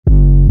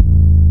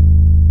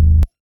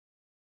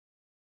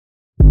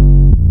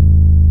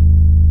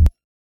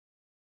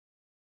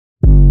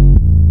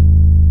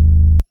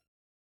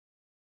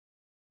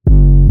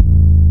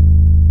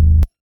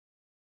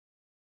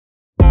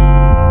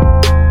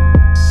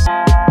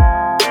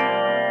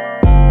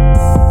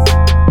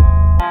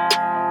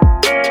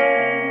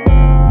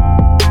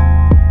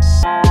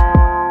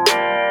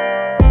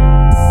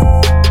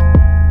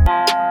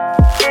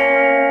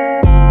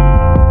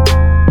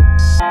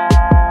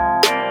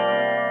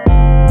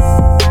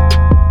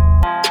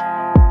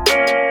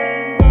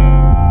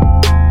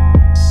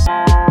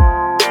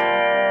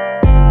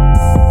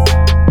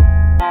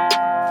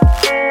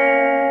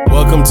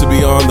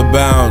On the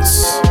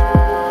Bounce.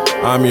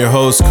 I'm your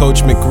host, Coach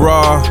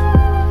McGraw,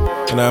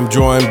 and I'm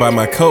joined by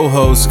my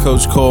co-host,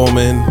 Coach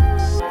Coleman,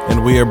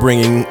 and we are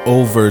bringing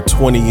over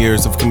 20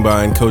 years of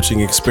combined coaching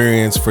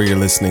experience for your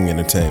listening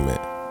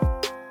entertainment.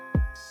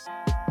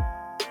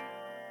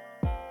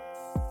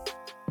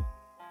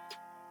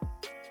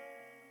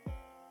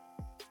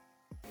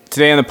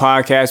 Today on the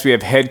podcast, we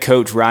have head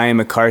coach Ryan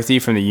McCarthy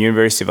from the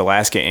University of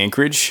Alaska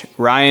Anchorage.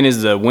 Ryan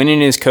is the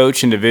winningest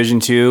coach in Division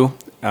II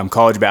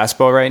college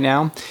basketball right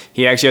now.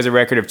 He actually has a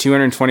record of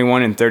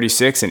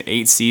 221-36 in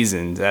 8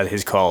 seasons at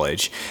his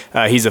college.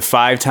 He's a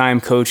 5-time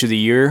Coach of the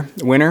Year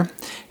winner,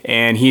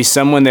 and he's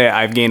someone that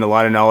I've gained a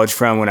lot of knowledge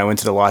from when I went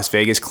to the Las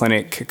Vegas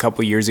clinic a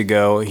couple years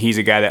ago. He's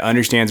a guy that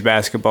understands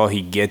basketball.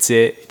 He gets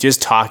it.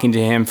 Just talking to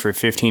him for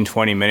 15,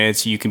 20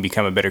 minutes, you can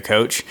become a better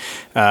coach.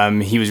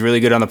 He was really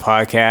good on the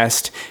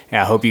podcast,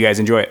 and I hope you guys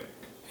enjoy it.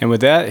 And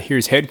with that,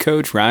 here's head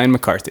coach Ryan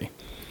McCarthy.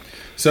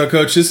 So,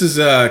 Coach, this is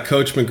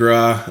Coach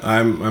McGraw.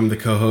 I'm the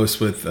co-host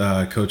with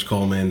Coach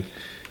Coleman,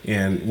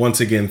 and once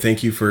again,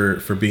 thank you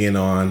for being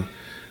on.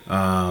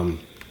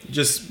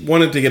 Just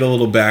wanted to get a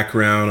little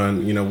background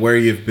on where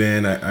you've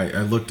been.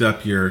 I looked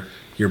up your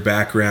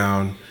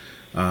background.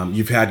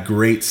 You've had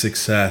great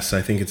success.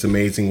 I think it's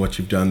amazing what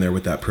you've done there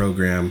with that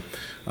program.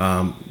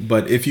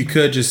 But if you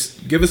could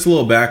just give us a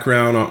little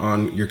background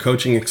on your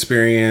coaching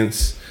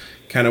experience,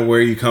 kind of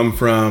where you come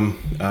from,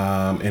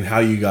 and how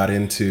you got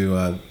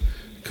into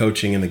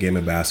coaching in the game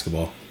of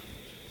basketball.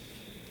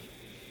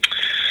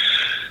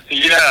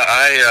 Yeah,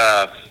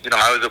 I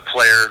was a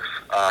player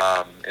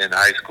in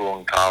high school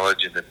and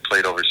college, and then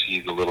played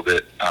overseas a little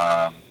bit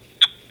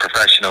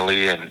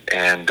professionally,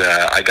 and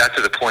I got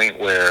to the point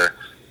where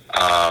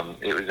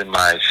it was in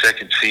my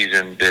second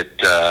season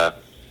that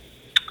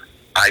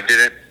I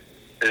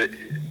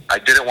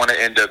didn't want to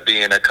end up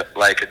being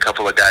like a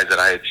couple of guys that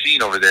I had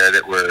seen over there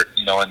that were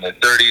in their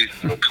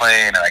 30s and were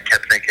playing, and I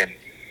kept thinking,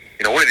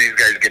 what are these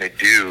guys going to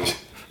do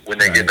when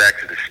they get back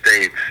to the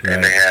States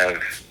and they have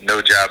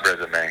no job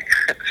resume?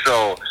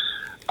 So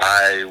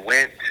I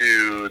went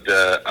to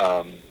the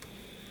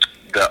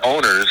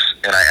owners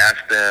and I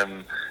asked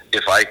them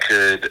if I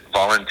could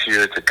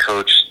volunteer to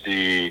coach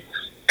the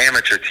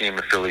amateur team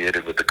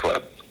affiliated with the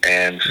club.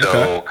 And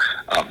so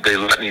they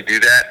let me do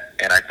that,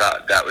 and I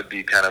thought that would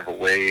be kind of a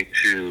way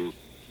to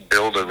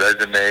build a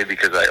resume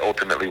because I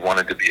ultimately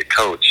wanted to be a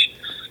coach.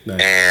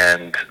 Nice.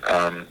 And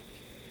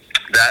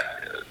that,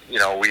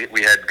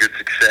 we had good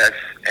success,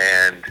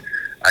 and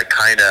I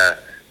kind of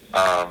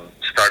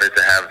started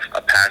to have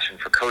a passion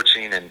for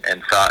coaching,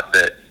 and thought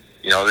that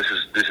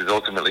this is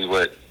ultimately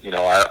what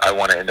I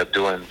want to end up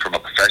doing from a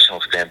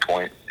professional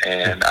standpoint.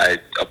 And I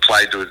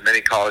applied to as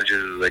many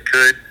colleges as I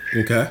could.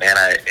 Okay. And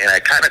I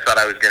kind of thought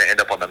I was going to end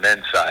up on the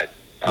men's side.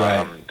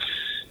 Right.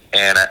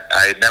 And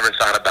I had never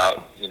thought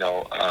about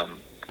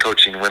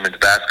coaching women's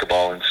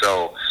basketball, and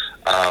so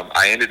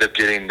I ended up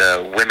getting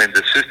the women's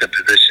assistant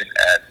position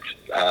at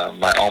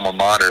my alma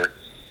mater,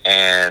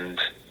 and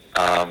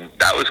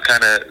that was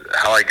kind of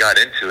how I got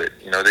into it.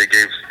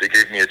 They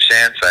gave me a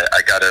chance.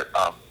 I got to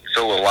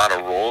fill a lot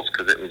of roles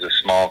because it was a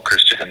small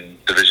Christian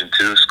Division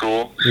II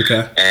school.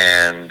 Okay.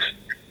 And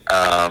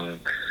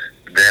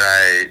then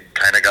I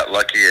kind of got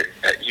lucky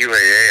at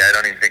UAA. I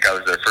don't even think I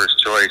was their first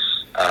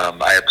choice.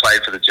 I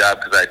applied for the job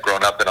because I had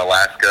grown up in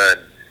Alaska,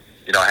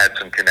 and I had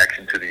some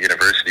connection to the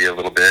university a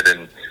little bit,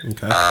 and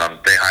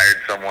they hired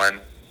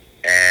someone,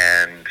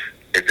 and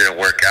it didn't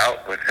work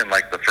out within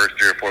like the first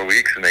 3 or 4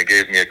 weeks, and they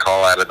gave me a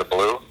call out of the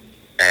blue.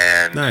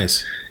 And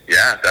nice.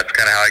 Yeah, that's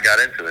kind of how I got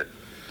into it.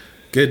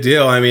 Good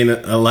deal. I mean,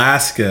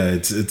 Alaska,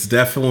 it's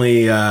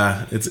definitely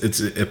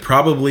it's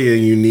probably a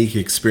unique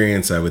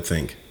experience, I would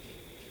think.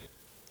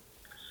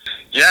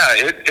 Yeah,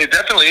 it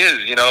definitely is.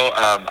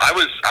 I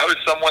was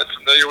somewhat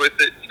familiar with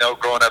it,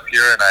 growing up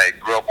here, and I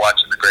grew up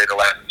watching the Great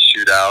Alaska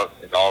Shootout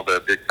and all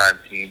the big time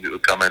teams that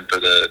would come in for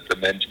the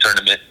men's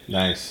tournament.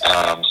 Nice.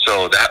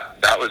 So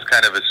that was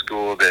kind of a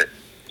school that,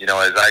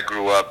 as I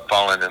grew up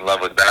falling in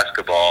love with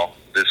basketball,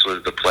 this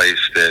was the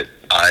place that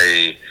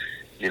I,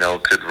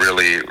 could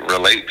really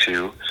relate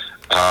to.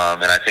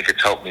 And I think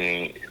it's helped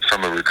me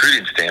from a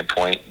recruiting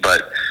standpoint,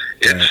 but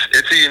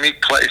it's a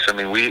unique place. I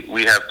mean,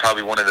 we have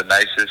probably one of the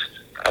nicest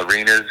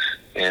arenas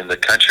in the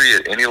country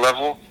at any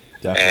level.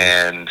 Definitely.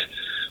 And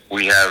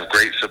we have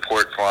great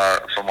support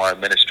from our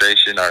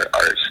administration,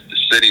 the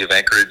city of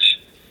Anchorage.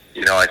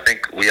 I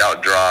think we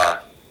outdraw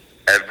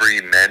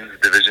every men's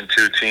Division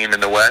II team in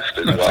the West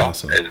as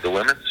awesome. As the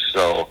women's.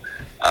 So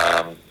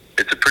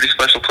it's a pretty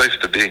special place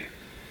to be.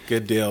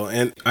 Good deal.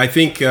 And I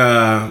think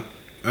I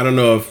don't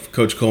know if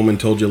Coach Coleman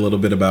told you a little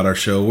bit about our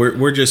show.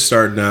 We're just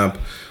starting up.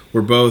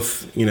 We're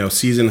both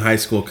seasoned high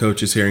school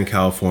coaches here in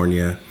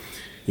California.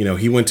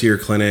 He went to your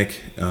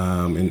clinic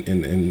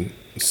and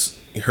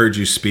heard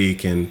you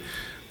speak, and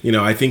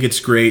I think it's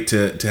great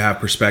to have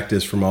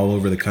perspectives from all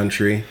over the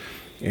country,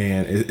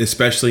 and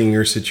especially in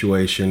your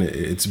situation,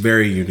 it's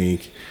very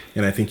unique,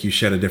 and I think you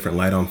shed a different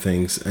light on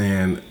things.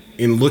 And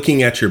in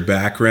looking at your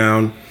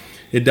background,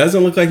 it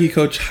doesn't look like you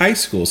coach high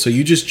school, so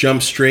you just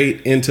jumped straight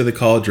into the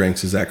college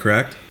ranks. Is that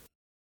correct?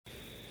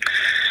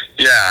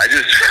 Yeah,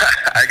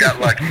 I got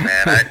lucky,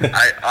 man.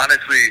 I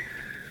honestly,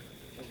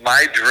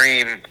 my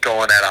dream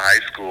going out of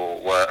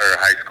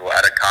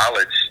out of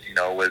college,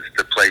 was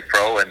to play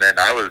pro, and then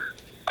I was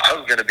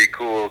going to be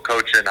cool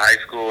coaching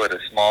high school at a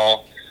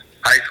small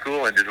high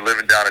school and just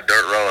living down a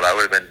dirt road. I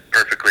would have been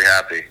perfectly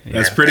happy.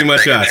 That's pretty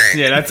much us.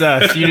 Yeah, that's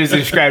us. You just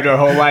described our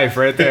whole life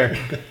right there.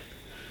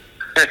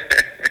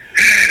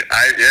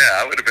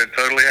 I would have been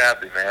totally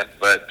happy, man.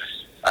 But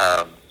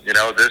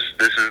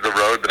this is the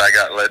road that I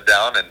got led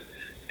down, and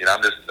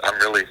I'm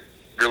really,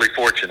 really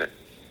fortunate.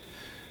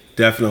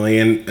 Definitely,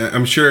 and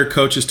I'm sure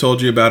Coach has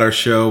told you about our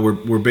show.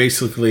 We're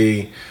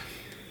basically,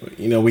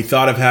 we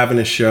thought of having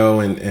a show,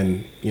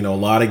 and a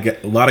lot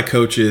of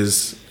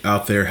coaches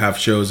out there have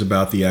shows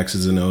about the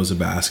X's and O's of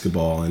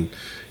basketball, and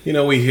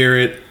we hear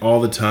it all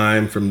the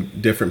time from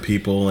different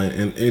people,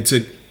 and it's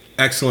an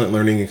excellent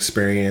learning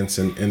experience,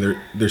 and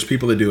there's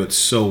people that do it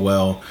so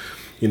well.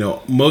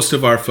 Most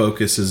of our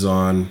focus is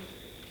on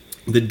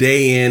the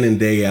day in and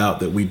day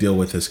out that we deal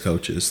with as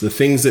coaches, the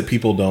things that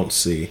people don't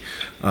see,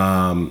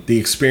 the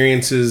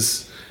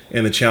experiences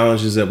and the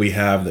challenges that we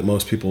have that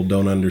most people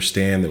don't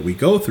understand that we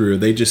go through.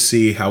 They just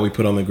see how we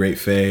put on the great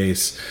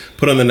face,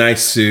 put on the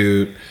nice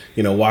suit,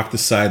 walk the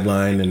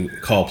sideline and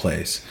call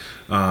plays.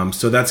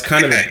 So that's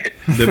kind of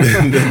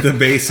the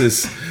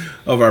basis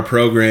of our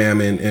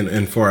program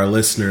and for our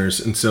listeners.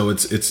 And so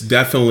it's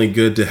definitely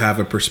good to have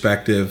a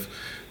perspective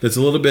that's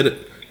a little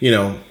bit,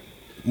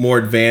 more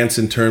advanced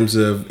in terms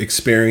of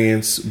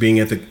experience, being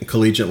at the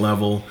collegiate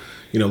level,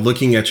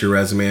 looking at your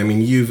resume. I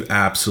mean, you've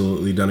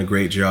absolutely done a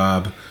great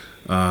job.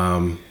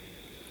 I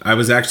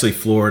was actually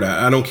floored.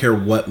 I don't care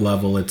what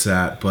level it's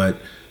at, but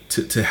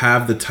to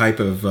have the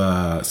type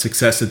of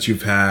success that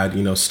you've had,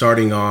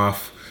 starting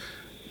off,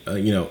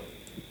 I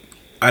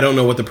don't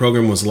know what the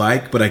program was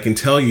like, but I can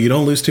tell you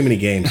don't lose too many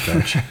games,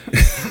 Coach. Yeah,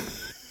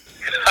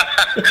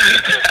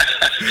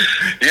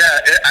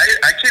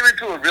 I came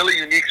into a really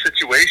unique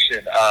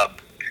situation.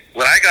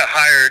 When I got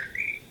hired,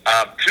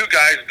 two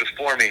guys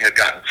before me had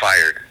gotten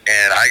fired,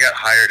 and I got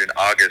hired in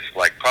August,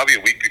 like probably a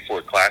week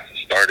before classes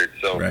started.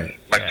 So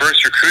my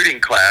first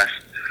recruiting class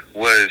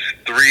was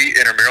 3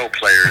 intramural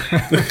players,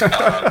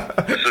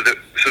 so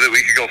that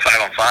we could go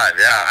 5-on-5.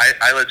 Yeah,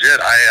 I legit,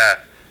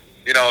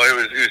 it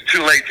was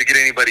too late to get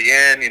anybody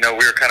in. We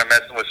were kind of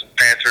messing with some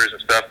transfers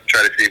and stuff to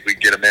try to see if we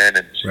could get them in,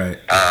 and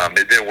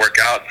it didn't work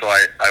out. So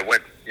I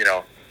went,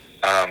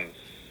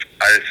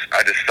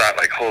 I just thought,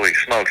 like, holy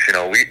smokes, we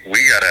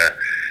gotta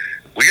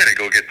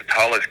go get the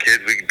tallest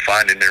kids we can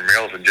find in their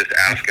murals and just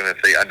ask them if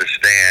they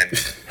understand,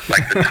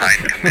 like, the time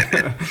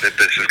commitment that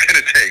this is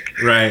gonna take.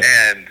 Right.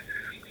 And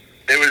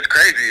it was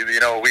crazy. We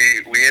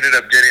ended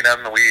up getting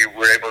them, and we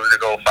were able to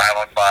go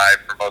 5-on-5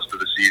 for most of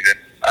the season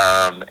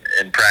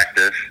in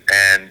practice,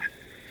 and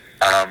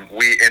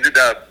we ended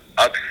up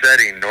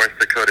upsetting North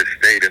Dakota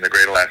State in the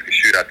Great Alaska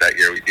Shootout that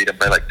year. We beat them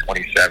by like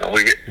 27. It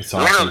was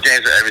one of those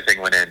games where everything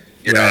went in.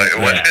 It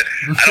wasn't.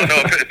 I don't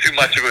know if too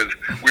much of it was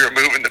we were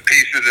moving the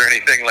pieces or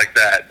anything like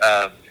that.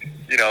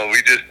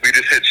 We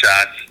just hit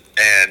shots,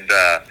 and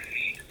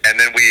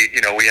then we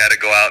had to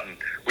go out, and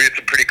we had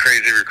some pretty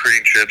crazy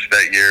recruiting trips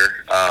that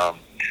year.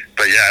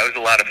 But yeah, it was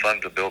a lot of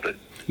fun to build it.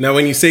 Now,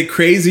 when you say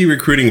crazy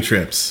recruiting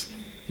trips,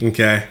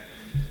 okay,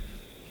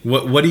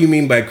 what do you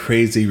mean by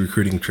crazy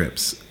recruiting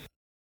trips?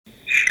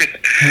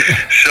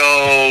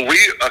 So we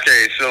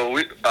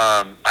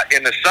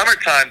in the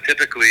summertime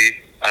typically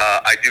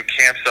I do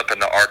camps up in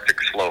the Arctic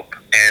slope,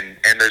 and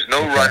there's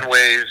no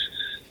runways,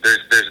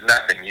 there's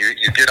nothing. You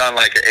get on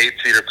like an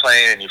 8-seater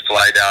plane and you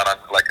fly down on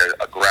like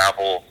a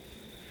gravel.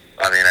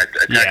 I mean,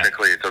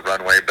 technically it's a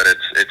runway, but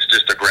it's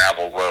just a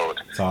gravel road.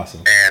 It's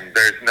awesome. And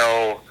there's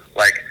no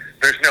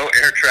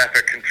air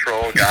traffic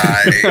control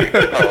guy.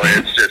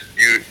 It's just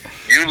you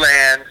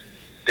land.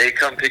 They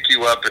come pick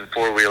you up in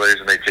 4-wheelers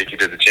and they take you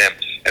to the gym.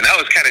 And that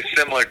was kind of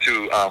similar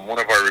to one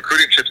of our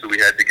recruiting trips that we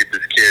had to get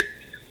this kid.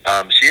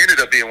 She ended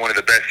up being one of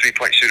the best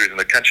 3-point shooters in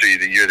the country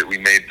the year that we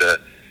made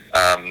the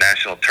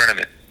national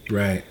tournament.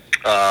 Right.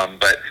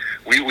 But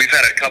we've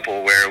had a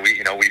couple where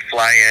we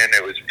fly in.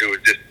 It was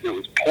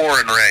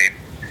pouring rain,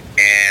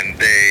 and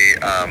they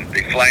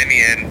fly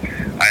me in.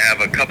 I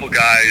have a couple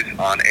guys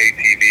on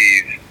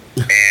ATVs,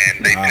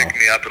 and they pick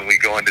me up, and we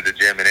go into the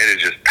gym, and it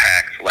is just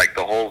packed. Like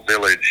the whole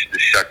village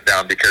is shut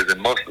down, because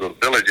in most of those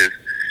villages,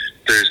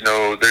 there's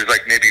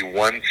like maybe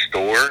one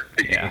store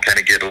that you can kind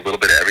of get a little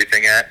bit of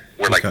everything at,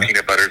 where like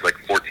peanut butter is like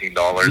 $14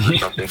 or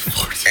something,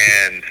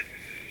 and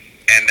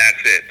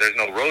that's it. There's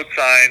no road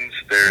signs.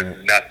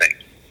 There's nothing.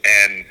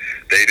 And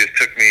they just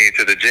took me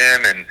to the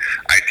gym, and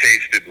I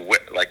tasted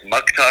like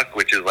muktuk,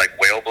 which is like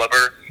whale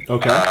blubber.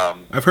 Okay,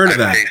 I've heard of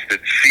that. I tasted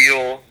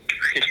seal.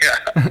 Yeah,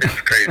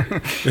 it's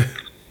crazy.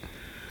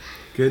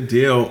 Good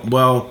deal.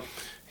 Well,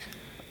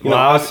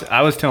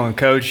 I was telling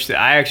Coach that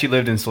I actually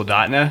lived in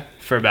Soldotna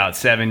for about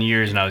 7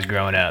 years when I was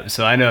growing up,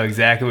 so I know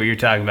exactly what you're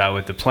talking about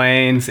with the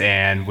plains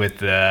and with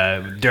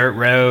the dirt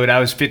road. I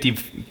was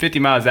 50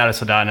 miles out of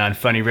Soldotna on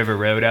Funny River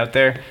Road out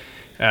there.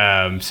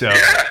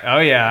 Oh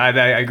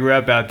yeah, I grew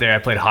up out there. I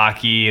played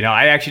hockey. You know,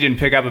 I actually didn't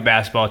pick up a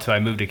basketball until I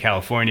moved to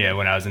California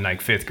when I was in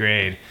like 5th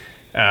grade.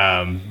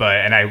 And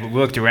I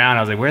looked around.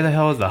 I was like, where the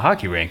hell is the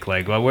hockey rink?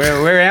 Like, well,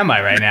 where am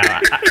I right now?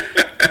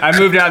 I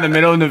moved out in the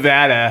middle of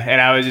Nevada, and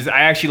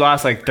I actually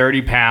lost like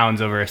 30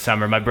 pounds over a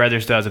summer. My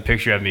brother still has a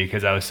picture of me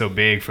because I was so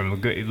big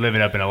from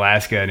living up in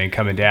Alaska and then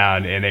coming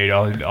down, and they'd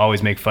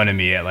always make fun of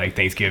me at like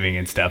Thanksgiving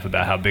and stuff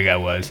about how big I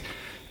was.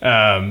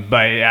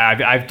 But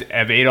yeah,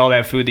 I've ate all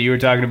that food that you were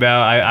talking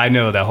about. I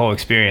know the whole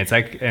experience.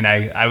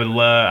 I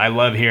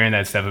love hearing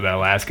that stuff about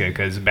Alaska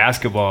because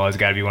basketball has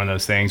got to be one of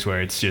those things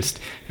where it's just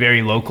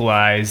very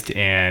localized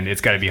and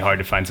it's got to be hard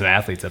to find some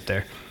athletes up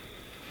there.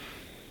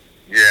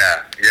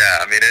 Yeah.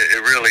 I mean,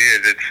 it really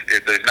is.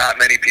 There's not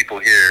many people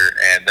here,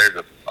 and there's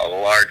a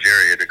large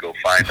area to go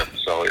find them.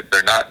 So if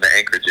they're not in the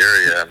Anchorage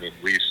area, I mean,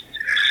 we've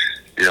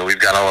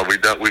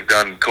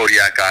done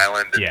Kodiak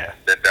Island, and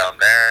then down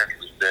there, and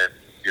we've been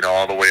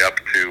all the way up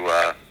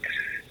to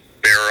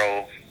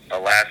Barrow,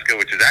 Alaska,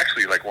 which is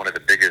actually like one of the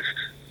biggest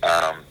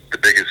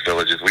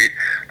villages.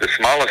 The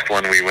smallest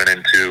one we went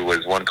into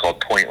was one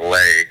called Point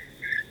Lay,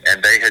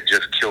 and they had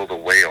just killed a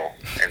whale,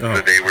 and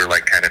so they were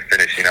like kind of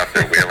finishing up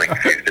their whaling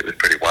season. It was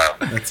pretty wild.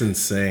 That's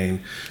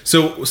insane.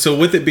 So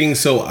with it being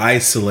so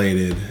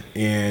isolated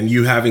and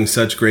you having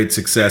such great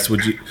success,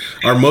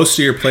 are most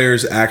of your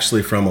players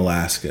actually from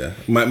Alaska?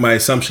 My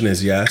assumption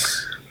is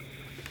yes.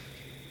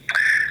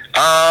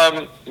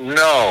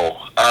 No.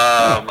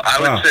 I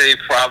would say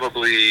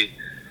probably,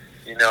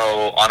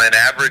 on an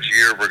average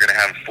year, we're going to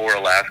have 4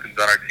 Alaskans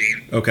on our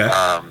team. Okay.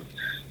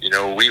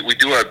 We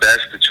do our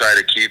best to try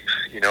to keep,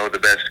 the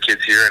best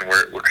kids here, and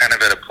we're kind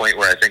of at a point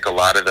where I think a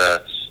lot of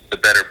the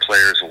better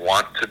players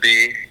want to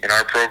be in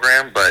our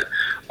program, but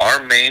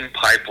our main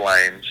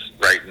pipelines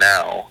right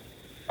now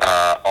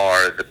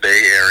are the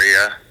Bay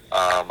Area,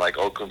 like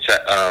Oakland,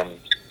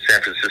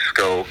 San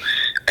Francisco,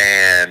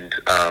 and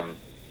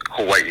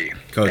Hawaii.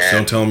 Coach,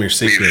 don't tell them your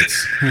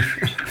secrets.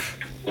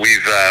 We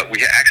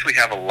actually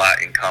have a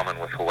lot in common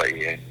with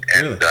Hawaii,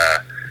 and really?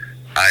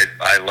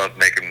 I love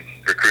making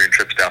recruiting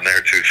trips down there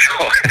too.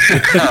 So,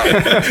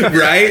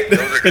 right?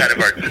 Those are kind of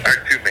our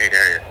 2 main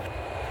areas.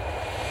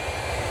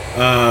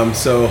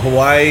 So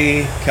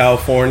Hawaii,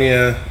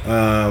 California.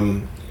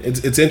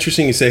 It's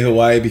interesting you say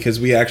Hawaii because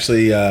we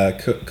actually,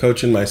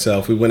 Coach and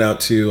myself, we went out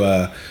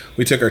to,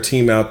 we took our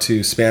team out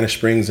to Spanish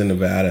Springs in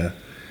Nevada.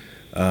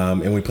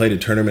 And we played a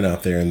tournament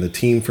out there, and the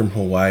team from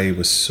Hawaii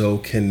was so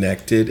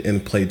connected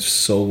and played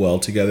so well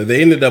together.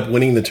 They ended up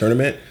winning the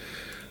tournament,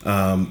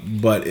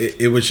 but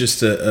it was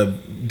just a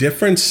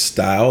different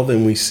style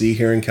than we see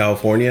here in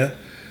California.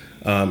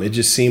 It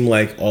just seemed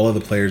like all of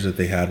the players that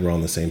they had were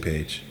on the same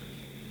page.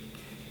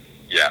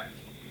 Yeah,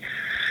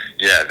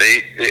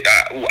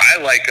 I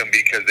like them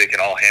because they can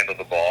all handle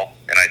the ball,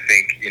 and I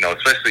think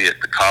especially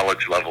at the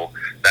college level,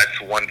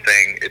 that's one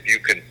thing. If you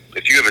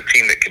have a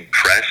team that can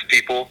press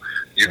people,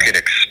 you can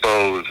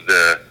expose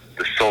the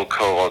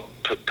so-called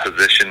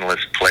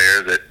positionless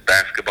player that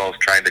basketball is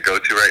trying to go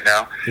to right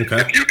now. Okay.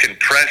 If you can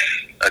press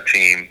a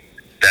team,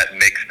 that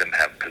makes them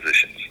have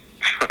positions.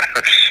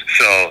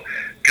 So,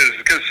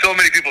 because so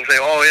many people say,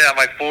 "Oh yeah,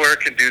 my 4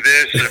 can do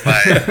this, or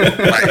my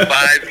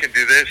 5 can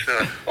do this."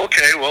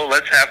 Okay, well,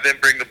 let's have them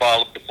bring the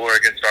ball up the floor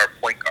against our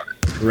point guard.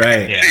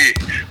 Right. Yeah. See,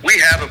 we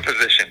have a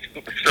position.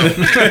 So,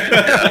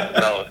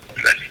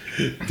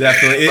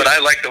 definitely. But I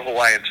like the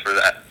Hawaiians for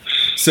that.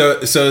 So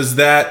is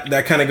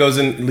that kind of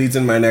leads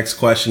in my next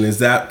question? Is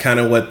that kind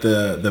of what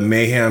the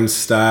Mayhem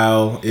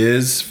style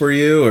is for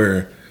you,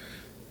 or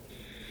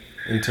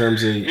in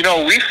terms of?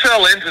 We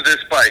fell into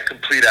this by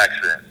complete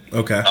accident.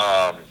 Okay.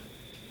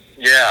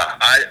 Yeah,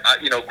 I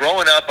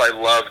growing up, I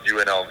loved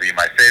UNLV.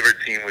 My favorite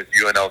team was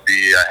UNLV.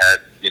 I had,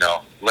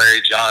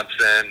 Larry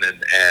Johnson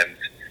and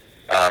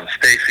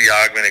Stacey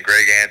Ogman and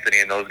Greg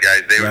Anthony and those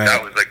guys.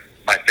 That was like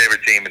my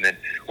favorite team. And then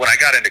when I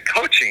got into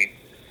coaching,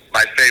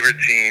 my favorite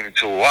team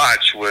to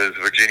watch was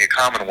Virginia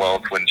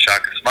Commonwealth when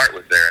Shaka Smart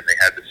was there, and they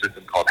had the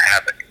system called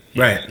Havoc.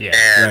 Right. Yeah.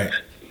 And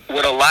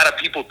what a lot of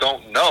people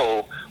don't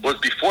know was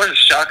before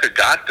Shaka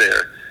got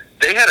there,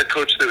 they had a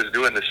coach that was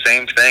doing the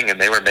same thing,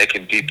 and they were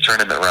making deep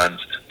tournament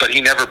runs, but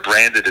he never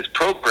branded his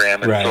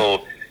program. And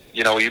so,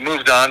 he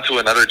moved on to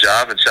another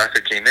job, and Shaka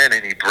came in,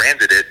 and he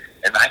branded it.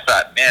 And I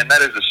thought, man,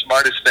 that is the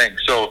smartest thing.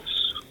 So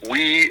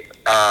we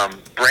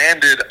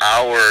branded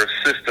our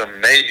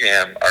system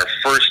Mayhem our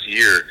first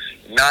year,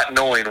 not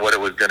knowing what it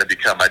was going to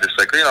become. I just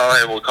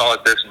hey, we'll call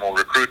it this, and we'll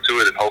recruit to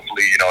it, and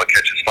hopefully, it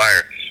catches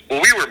fire.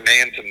 Well, we were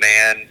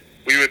man-to-man.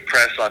 We would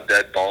press on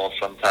dead balls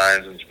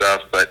sometimes and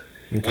stuff, but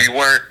we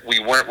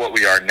weren't what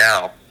we are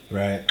now.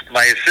 Right.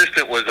 My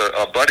assistant was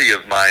a buddy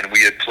of mine.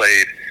 We had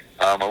played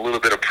a little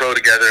bit of pro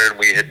together, and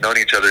we had known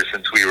each other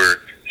since we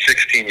were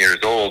 16 years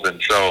old.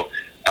 And so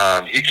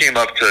he came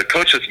up to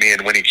coach with me,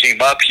 and when he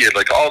came up, he had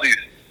like all these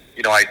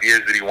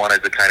ideas that he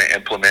wanted to kind of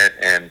implement.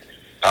 And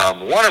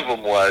one of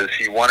them was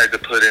he wanted to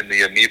put in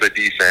the amoeba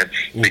defense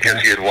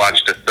because he had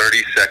watched a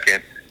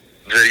 30-second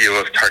video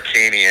of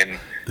Tarkanian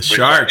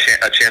Shark.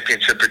 A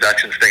championship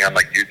productions thing on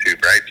like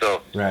YouTube, right?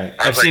 So right.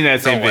 I've seen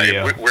that same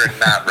video. We're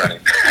not running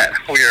that.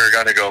 We are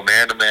going to go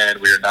man to man.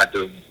 We are not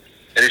doing it.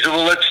 And he said,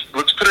 well, let's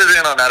put it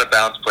in on out of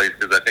bounds plays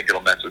because I think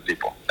it'll mess with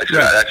people. I said,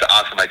 that's an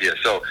awesome idea.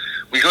 So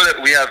we have,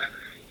 it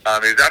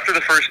was after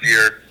the first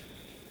year,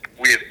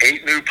 we have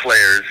 8 new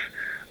players,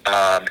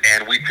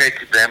 and we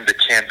take them to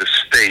Kansas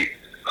State,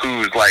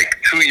 who's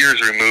like 2 years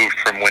removed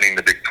from winning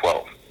the Big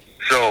 12.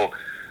 So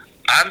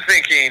I'm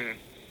thinking,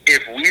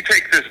 if we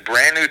take this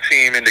brand new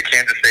team into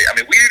Kansas State, I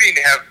mean, we didn't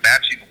even have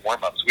matching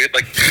warm-ups. We had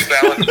like New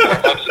Balance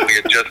warm-ups, and we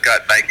had just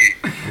got Nike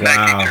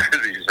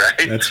jerseys,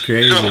 right? That's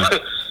crazy. So,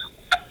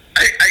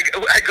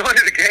 I go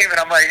into the game and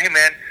I'm like, hey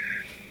man,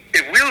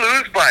 if we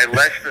lose by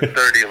less than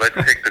 30, let's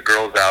take the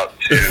girls out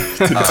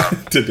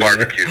to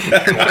barbecue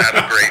and we'll have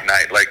a great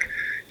night. Like,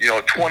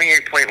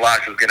 28-point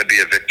loss is going to be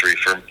a victory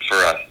for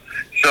us.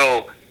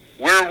 So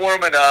we're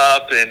warming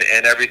up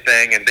and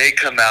everything, and they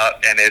come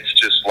out and it's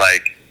just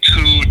like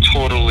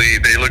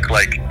they look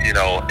like,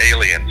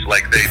 aliens.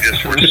 Like they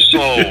just were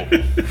so,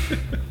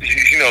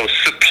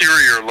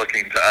 superior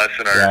looking to us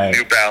in our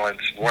New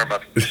Balance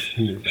warm-up.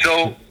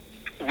 So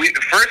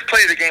first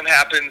play of the game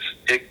happens.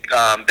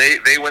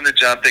 They win the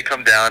jump. They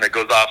come down. It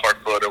goes off our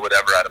foot or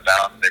whatever, out of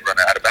bounds. They run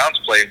an out of bounds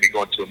play, and we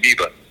go into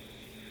amoeba.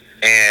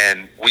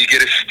 And we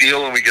get a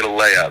steal and we get a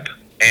layup.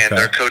 And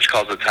their coach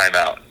calls a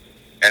timeout.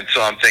 And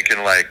so I'm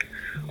thinking like,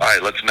 all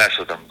right, let's mess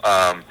with them.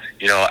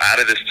 Out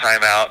of this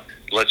timeout,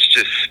 let's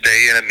just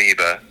stay in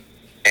amoeba,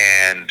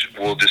 and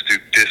we'll just do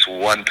this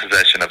one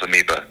possession of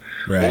amoeba.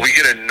 Right. Well, we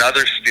get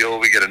another steal.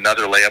 We get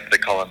another layup. They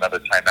call another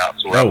timeout.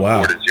 So we're up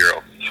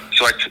 4-0.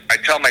 So I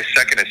tell my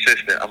second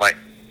assistant, I'm like,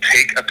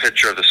 take a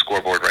picture of the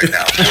scoreboard right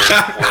now. We're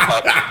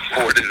up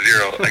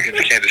 4-0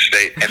 against Kansas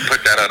State, and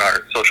put that on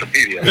our social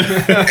media.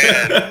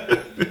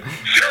 And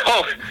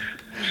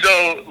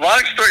so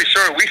long story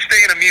short, we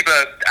stay in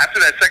amoeba. After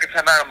that second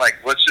timeout, I'm like,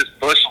 let's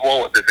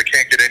roll with this. It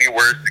can't get any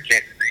worse.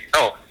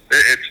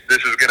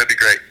 This is going to be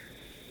great.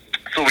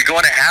 So we go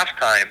into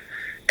halftime,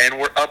 and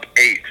we're up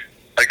 8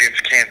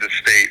 against Kansas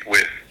State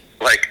with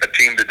like a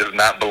team that does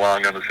not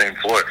belong on the same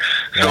floor.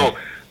 So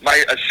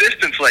my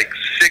assistant's like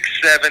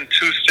 6'7",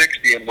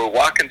 260, and we're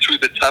walking through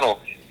the tunnel,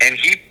 and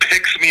he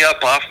picks me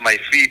up off my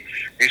feet.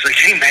 He's like,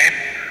 hey man,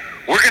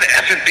 we're going to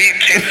effing beat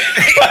Kansas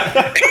State.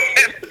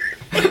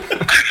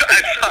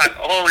 I thought,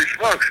 holy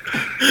smokes.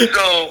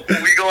 So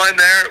we go in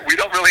there. We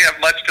don't really have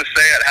much to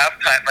say at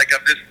halftime. Like,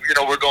 I'm just,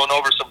 we're going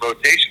over some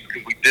rotations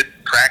because we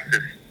didn't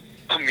practice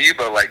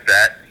amoeba like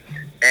that.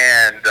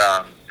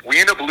 And we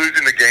end up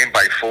losing the game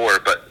by 4,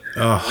 but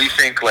we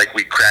think like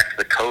we cracked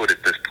the code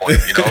at this point.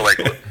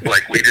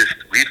 Like we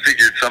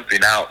figured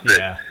something out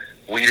that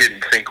we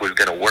didn't think was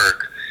going to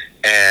work.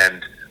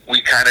 And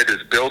we kind of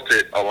just built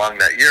it along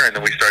that year, and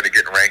then we started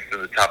getting ranked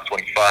in the top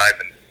 25,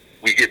 and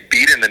we get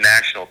beat in the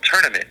national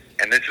tournament.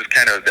 And this is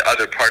kind of the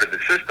other part of the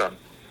system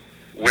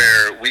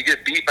where we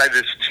get beat by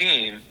this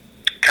team.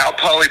 Cal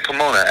Poly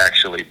Pomona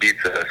actually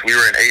beats us. We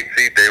were an 8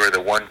 seed. They were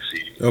the 1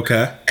 seed.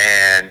 Okay.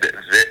 And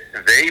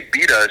they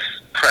beat us,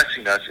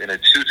 pressing us in a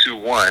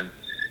 2-2-1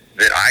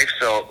 that I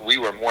felt we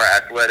were more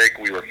athletic,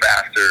 we were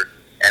faster,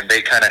 and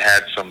they kind of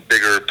had some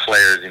bigger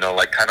players,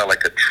 like kind of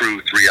like a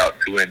true 3-out,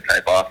 2-in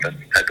type offense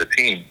type of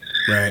team.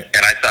 Right.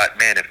 And I thought,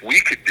 man, if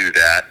we could do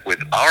that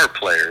with our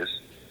players,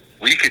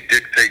 we could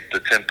dictate the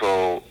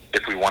tempo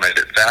if we wanted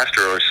it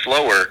faster or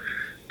slower,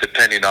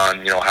 depending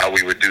on, how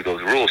we would do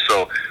those rules.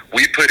 So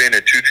we put in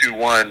a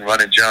 2-2-1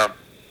 run and jump,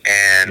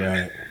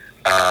 and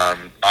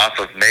off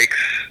of makes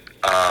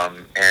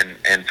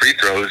and free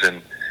throws,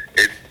 and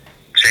it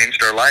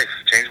changed my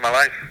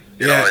life.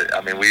 You know,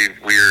 I mean,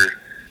 we're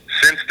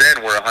since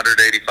then we're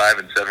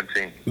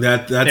 185-17.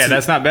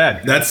 That's not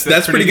bad.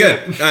 That's pretty good.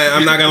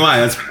 I'm not gonna lie,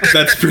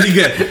 that's pretty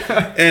good.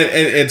 And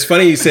it's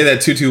funny you say that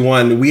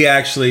 2-2-1. We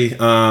actually,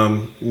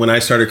 when I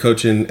started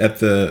coaching at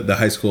the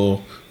high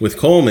school with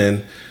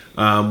Coleman,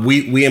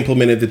 we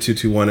implemented the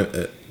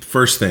 2-2-1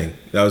 first thing.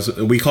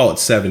 We call it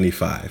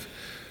 75.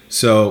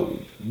 So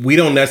we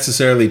don't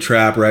necessarily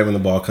trap right when the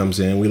ball comes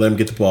in. We let them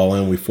get the ball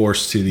in. We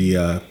force to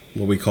the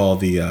what we call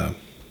the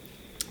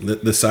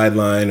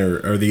sideline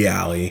or the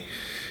alley.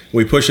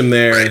 We push them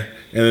there,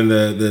 and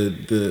then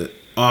the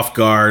off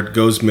guard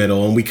goes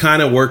middle, and we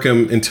kind of work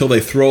them until they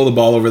throw the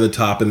ball over the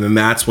top, and then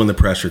that's when the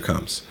pressure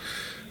comes.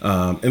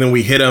 And then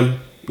we hit them.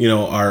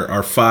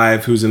 Our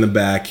 5 who's in the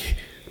back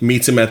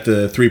meets him at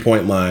the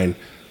 3-point line,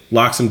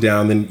 locks him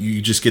down. Then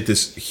you just get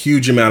this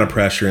huge amount of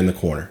pressure in the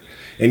corner.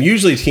 And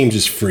usually teams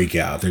just freak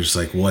out. They're just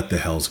like, what the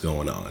hell's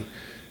going on?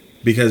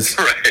 Because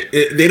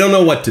they don't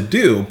know what to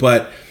do.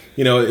 But,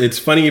 it's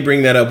funny you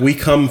bring that up. We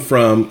come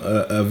from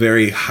a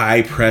very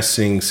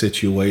high-pressing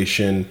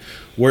situation.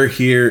 We're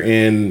here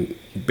in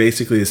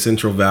basically the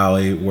Central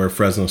Valley where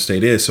Fresno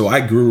State is. So I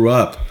grew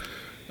up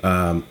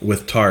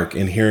with Tark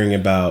and hearing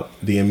about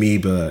the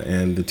Amoeba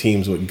and the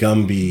teams with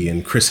Gumby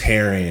and Chris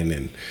Herron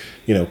and,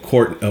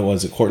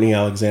 Courtney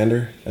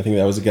Alexander. I think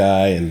that was a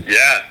guy. And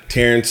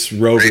Terrence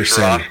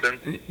Roberson.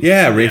 Austin.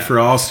 Yeah, Rayford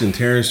Alston,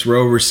 Terrence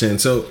Roberson.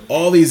 So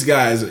all these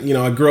guys,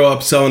 I grew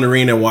up selling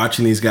arena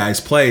watching these guys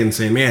play and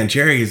saying, man,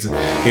 Jerry's,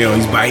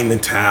 he's biting the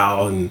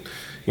towel. And,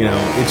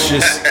 it's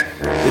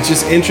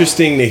just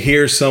interesting to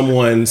hear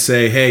someone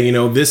say, hey,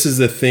 this is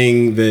the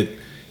thing that,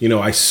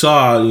 I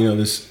saw,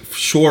 this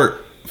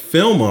short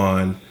film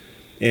on,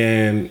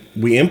 and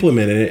we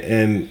implemented it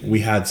and we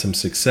had some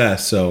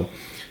success. So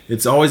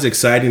it's always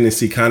exciting to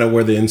see kind of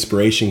where the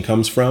inspiration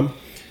comes from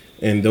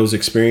and those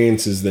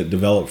experiences that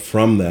develop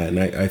from that. And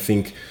I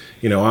think,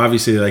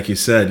 obviously, like you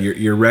said,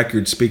 your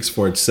record speaks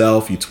for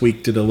itself. You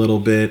tweaked it a little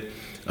bit,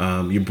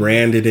 you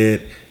branded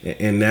it,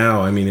 and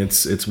now,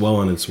 it's well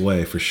on its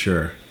way for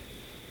sure.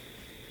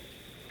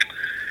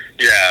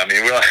 Yeah,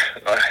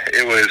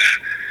 it was,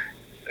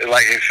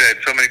 like I said,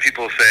 so many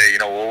people say,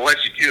 well,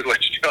 what'd you do?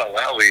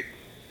 Well, we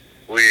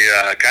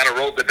kind of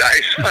rolled the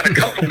dice on a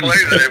couple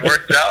plays and it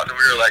worked out, and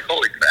we were like,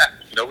 holy crap,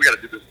 we got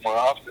to do this more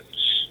often.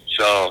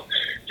 So,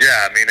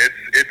 yeah,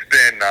 it's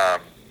been,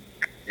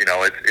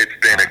 it's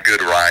been a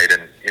good ride,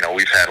 and,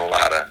 we've had a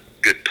lot of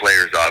good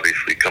players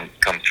obviously come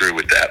through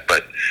with that,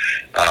 but,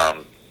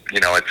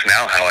 it's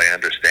now how I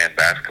understand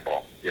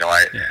basketball. We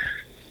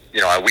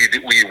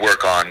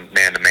work on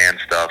man-to-man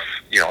stuff,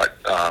 at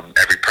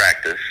every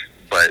practice,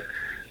 but,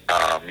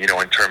 in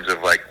terms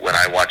of like when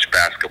I watch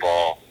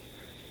basketball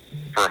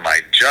for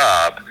my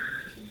job,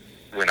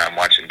 when I'm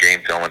watching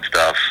game film and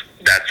stuff,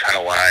 that's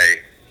how I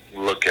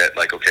look at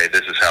like, okay,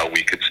 this is how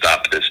we could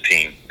stop this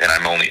team, and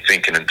I'm only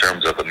thinking in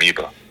terms of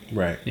amoeba.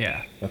 Right.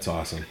 Yeah. That's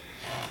awesome.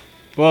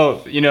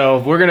 Well,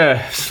 we're going to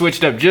switch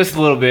it up just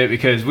a little bit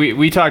because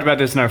we talked about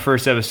this in our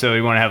first episode.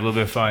 We want to have a little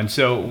bit of fun.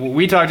 So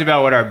we talked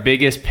about what our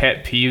biggest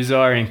pet peeves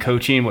are in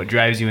coaching, what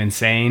drives you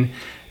insane.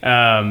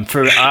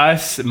 For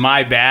us,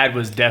 my bad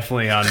was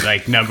definitely on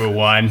like number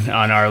one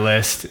on our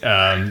list.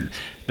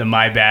 The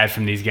my bad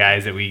from these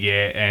guys that we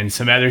get and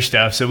some other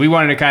stuff. So we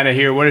wanted to kind of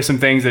hear what are some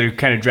things that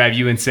kind of drive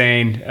you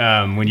insane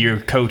when you're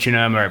coaching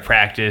them or at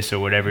practice or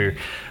whatever,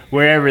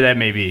 wherever that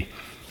may be.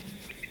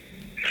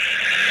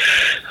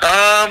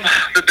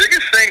 The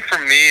biggest thing for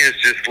me is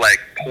just like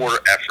poor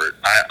effort.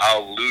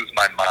 I'll lose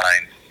my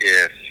mind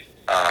if,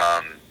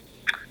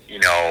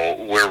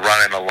 we're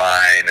running a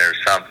line or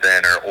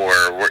something,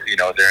 or we're,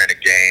 they're in a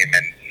game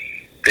and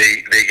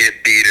they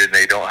get beat and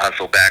they don't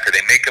hustle back, or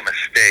they make a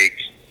mistake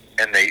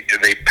and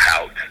they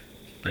pout.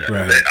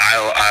 Right.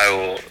 I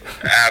will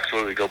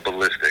absolutely go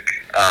ballistic.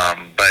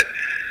 But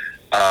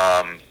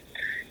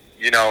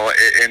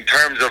in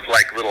terms of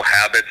like little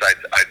habits, I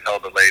tell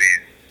the ladies,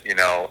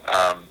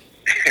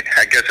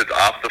 I guess it's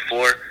off the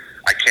floor.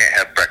 I can't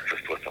have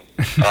breakfast with them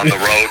on the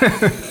road.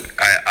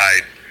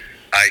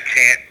 I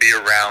can't be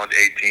around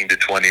 18 to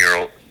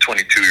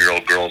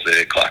 22-year-old girls at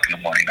 8 o'clock in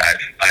the morning.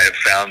 I have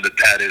found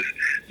that is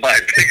my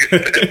biggest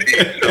pet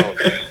peeve. So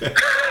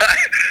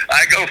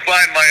I go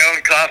find my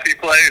own coffee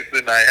place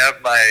and I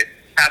have my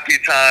happy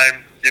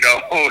time, with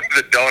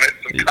a donut,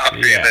 some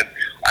coffee, and then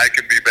I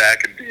can be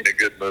back and be in a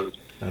good mood.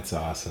 That's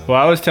awesome.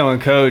 Well, I was telling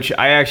Coach,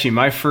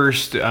 my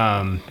first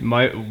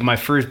my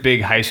first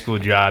big high school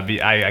job,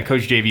 I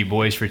coached JV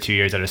boys for 2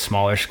 years at a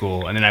smaller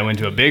school, and then I went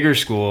to a bigger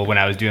school when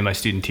I was doing my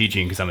student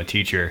teaching because I'm a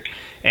teacher,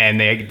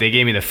 and they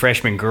gave me the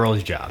freshman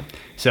girls job.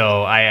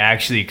 So I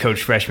actually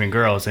coached freshman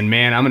girls, and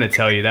man, I'm going to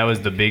tell you, that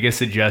was the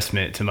biggest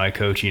adjustment to my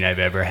coaching I've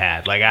ever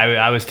had. Like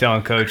I was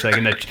telling Coach, like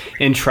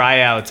in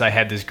tryouts, I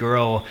had this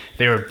girl.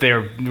 We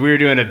were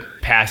doing a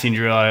passing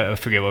drill. I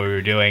forget what we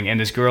were doing, and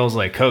this girl's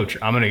like, Coach,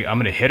 I'm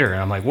gonna hit her,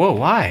 and I'm like, whoa,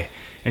 why?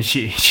 And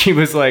she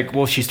was like,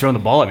 well, she's throwing the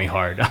ball at me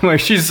hard. I'm like,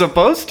 she's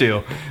supposed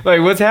to.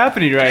 Like, what's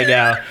happening right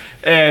now?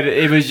 And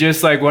it was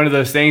just like one of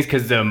those things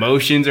because the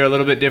emotions are a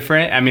little bit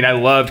different. I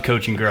loved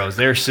coaching girls.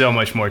 They're so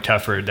much more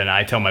tougher than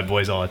I tell my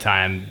boys all the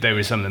time. They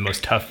were some of the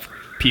most tough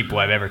people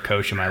I've ever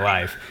coached in my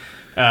life.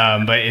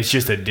 But it's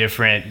just a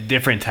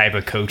different type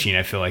of coaching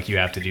I feel like you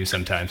have to do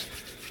sometimes.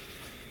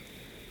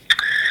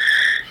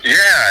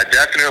 Yeah,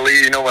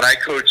 definitely. When I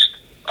coached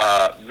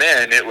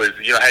men, it was,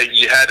 you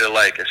had to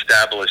like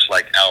establish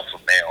like alpha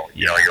male.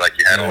 You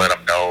had to let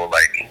them know,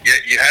 like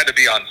you had to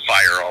be on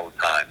fire all the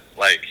time,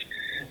 like,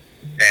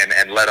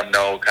 and let them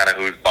know kind of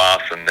who's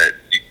boss and that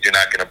you're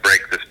not going to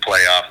break this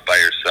play off by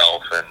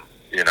yourself and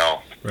do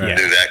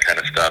that kind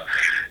of stuff.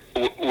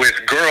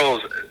 With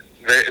girls,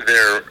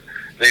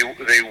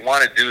 they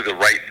want to do the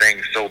right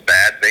thing so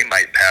bad they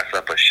might pass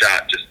up a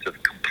shot just to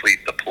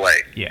complete the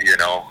play. Yeah. Okay.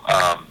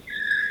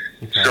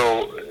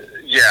 So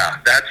yeah,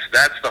 that's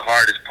the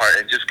hardest part,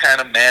 and just kind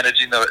of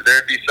managing.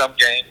 There'd be some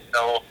games,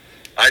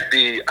 I'd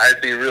be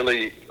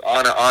really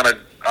on a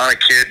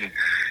kid, and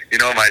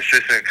my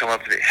assistant would come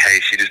up to me, hey,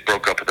 she just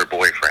broke up with her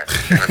boyfriend.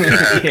 And I'd be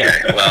like,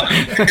 okay, well,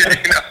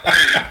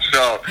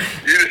 so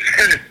you just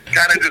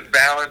kind of just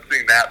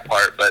balancing that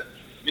part. But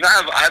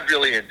I've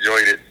really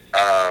enjoyed it.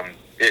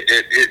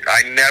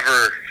 I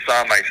never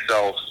saw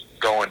myself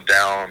going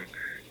down,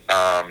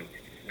 on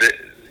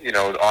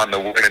the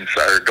women's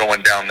side, or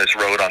going down this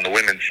road on the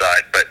women's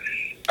side. But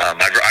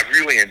I've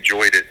really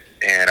enjoyed it,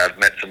 and I've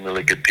met some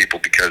really good people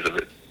because of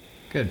it.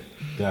 Good.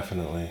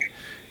 Definitely.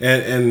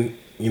 And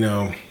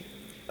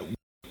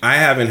I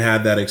haven't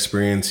had that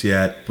experience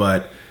yet,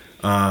 but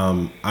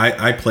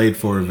I played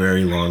for a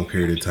very long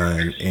period of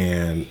time,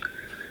 and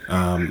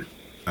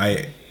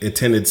I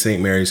attended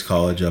St. Mary's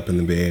College up in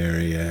the Bay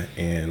Area,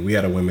 and we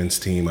had a women's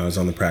team. I was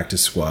on the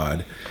practice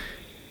squad,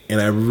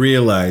 and I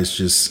realized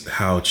just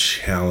how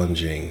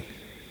challenging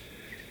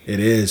it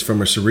is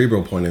from a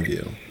cerebral point of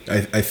view.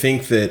 I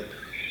think that,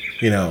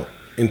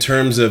 in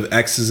terms of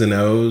X's and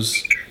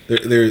O's,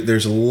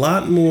 there's a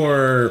lot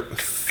more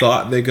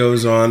thought that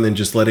goes on than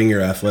just letting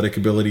your athletic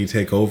ability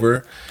take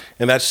over.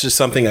 And that's just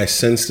something I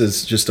sensed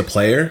as just a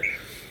player,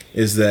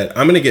 is that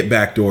I'm going to get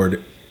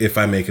backdoored if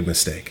I make a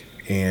mistake.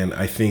 And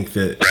I think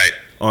that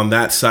on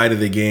that side of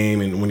the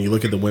game, and when you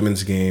look at the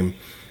women's game,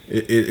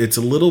 it's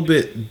a little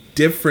bit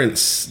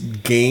different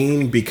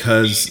game,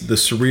 because the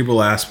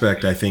cerebral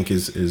aspect, I think,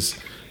 is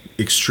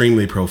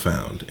extremely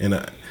profound.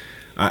 And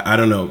I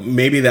don't know,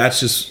 maybe that's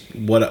just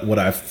what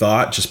I've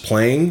thought just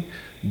playing,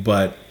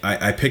 but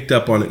I picked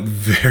up on it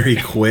very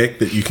quick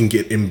that you can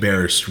get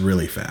embarrassed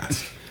really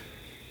fast.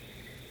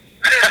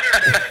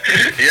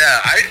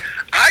 Yeah,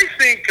 I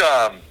think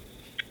I've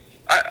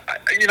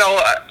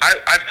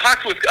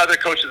talked with other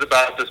coaches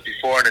about this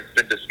before, and it's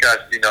been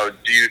discussed.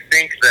 Do you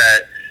think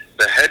that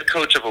the head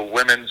coach of a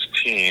women's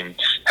team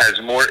has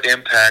more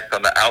impact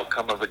on the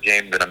outcome of a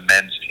game than a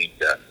men's team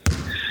does?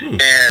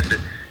 And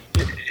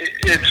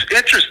it's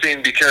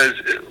interesting because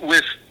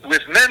with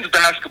men's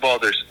basketball,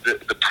 there's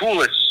the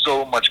pool is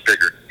so much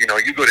bigger.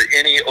 You go to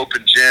any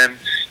open gym,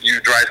 you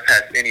drive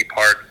past any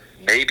park,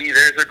 maybe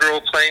there's a girl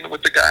playing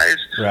with the guys,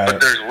 but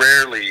there's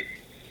rarely.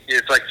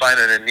 It's like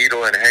finding a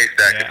needle in a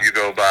haystack if you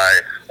go by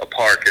a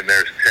park and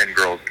there's 10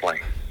 girls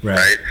playing,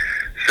 right?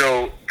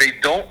 So they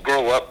don't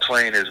grow up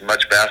playing as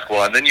much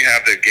basketball, and then you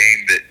have the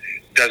game that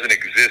doesn't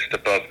exist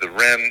above the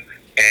rim,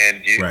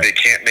 and they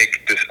can't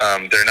make this.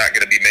 They're not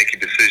going to be making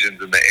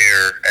decisions in the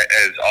air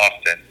as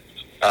often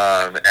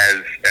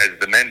as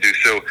the men do.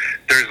 So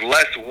there's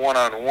less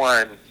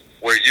one-on-one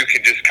where you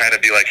can just kind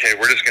of be like, hey,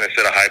 we're just going to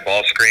set a high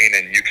ball screen,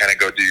 and you kind of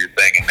go do your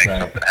thing and make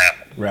something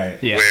happen.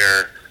 Right. Yeah.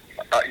 Where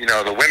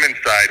the women's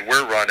side,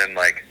 we're running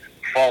like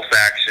false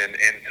action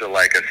into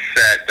like a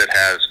set that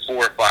has 4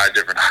 or 5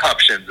 different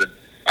options, and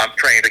I'm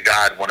praying to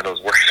God one of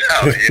those works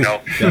out.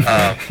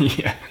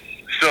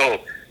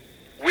 So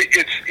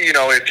it's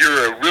if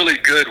you're a really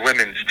good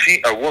women's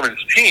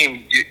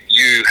team,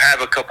 you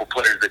have a couple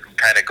players that can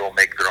kind of go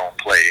make their own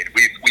play.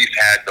 We've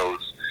had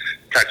those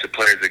types of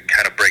players that can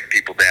kind of break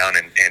people down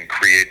and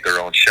create their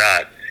own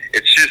shot.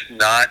 It's just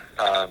not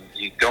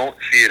you don't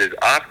see it as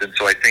often.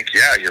 So I think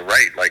you're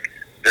right. Like,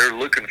 they're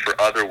looking for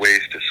other ways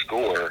to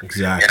score.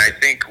 Exactly. And I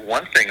think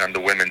one thing on the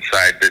women's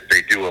side that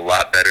they do a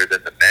lot better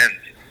than the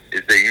men's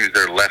is they use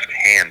their left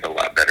hand a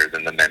lot better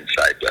than the men's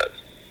side does.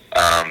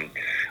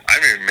 I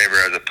remember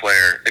as a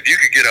player, if you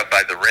could get up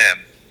by the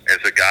rim as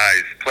a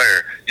guy's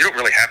player, you don't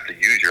really have to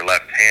use your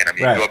left hand. I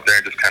mean, you go up there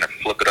and just kind of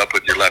flip it up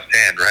with your left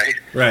hand, right?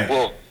 Right.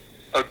 Well,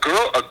 a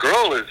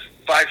girl is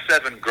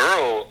 5'7"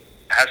 girl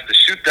has to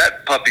shoot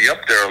that puppy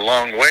up there a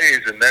long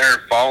ways, and they're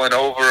falling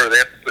over, or they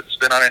have to put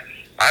spin on it.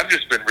 I've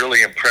just been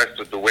really impressed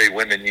with the way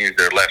women use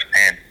their left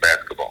hand in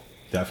basketball.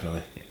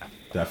 Definitely.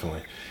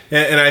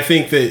 And I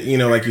think that,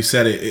 like you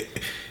said,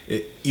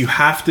 you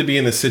have to be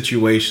in the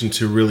situation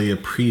to really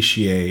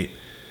appreciate,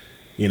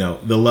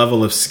 the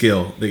level of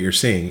skill that you're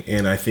seeing.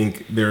 And I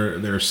think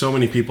there are so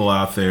many people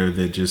out there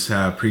that just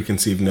have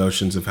preconceived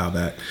notions of how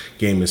that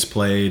game is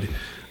played,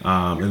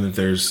 and that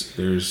there's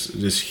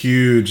this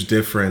huge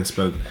difference.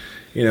 But,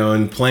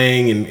 in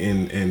playing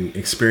and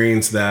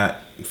experience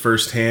that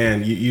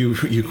firsthand,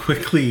 you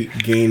quickly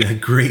gain a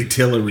great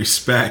deal of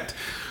respect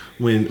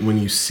when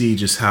you see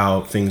just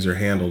how things are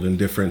handled in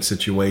different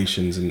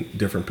situations and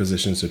different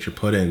positions that you're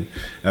put in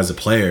as a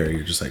player.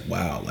 You're just like,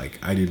 wow, like,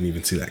 I didn't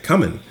even see that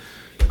coming.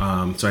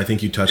 So I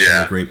think you touched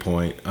on a great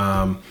point.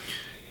 And,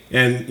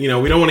 we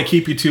don't want to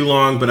keep you too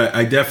long, but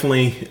I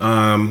definitely,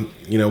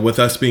 with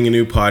us being a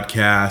new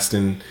podcast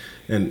and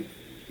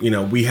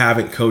we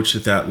haven't coached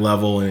at that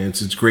level, and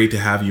it's great to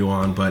have you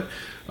on, but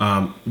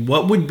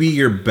what would be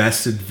your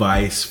best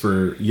advice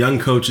for young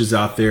coaches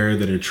out there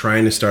that are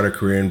trying to start a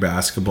career in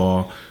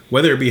basketball,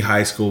 whether it be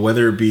high school,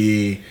 whether it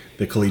be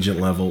the collegiate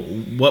level?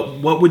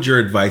 What would your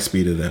advice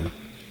be to them?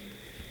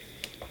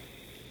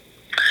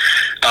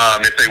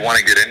 If they want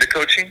to get into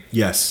coaching?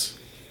 Yes.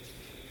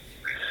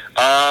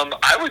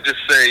 I would just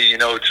say,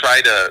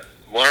 try to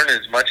learn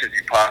as much as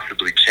you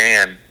possibly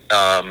can,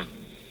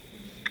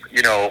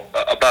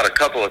 about a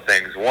couple of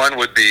things. One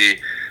would be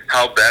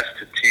how best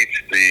to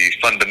teach the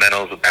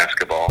fundamentals of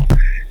basketball,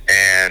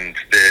 and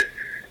that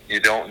you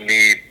don't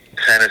need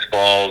tennis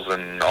balls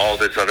and all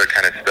this other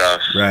kind of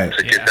stuff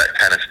to get that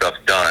kind of stuff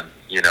done,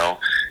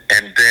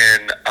 And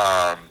then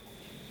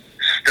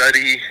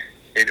study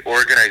an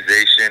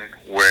organization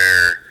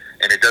where,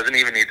 and it doesn't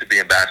even need to be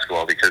in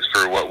basketball, because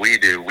for what we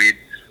do, we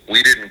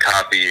didn't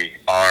copy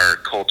our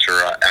culture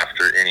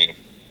after any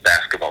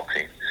basketball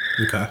team.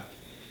 Okay.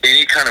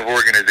 Any kind of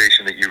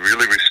organization that you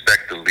really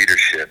respect the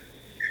leadership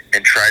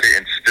and try to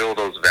instill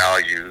those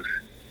values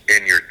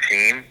in your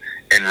team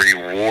and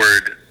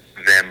reward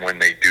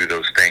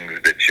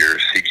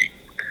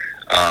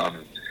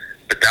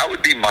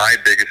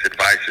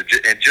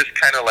just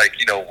kind of like,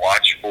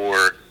 watch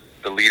for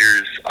the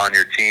leaders on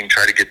your team,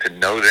 try to get to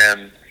know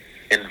them,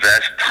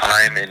 invest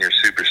time in your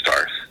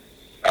superstars,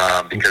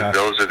 because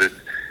those are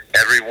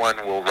everyone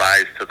will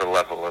rise to the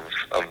level of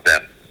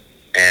them.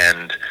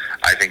 And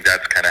I think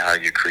that's kind of how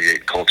you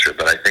create culture.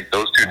 But I think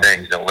those two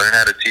things, learn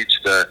how to teach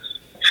the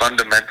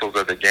fundamentals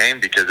of the game,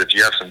 because if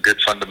you have some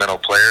good fundamental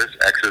players,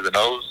 X's and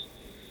O's,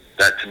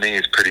 that to me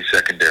is pretty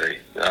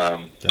secondary.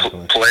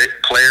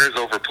 Players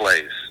over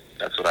plays.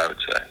 That's what I would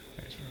say.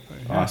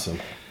 Awesome.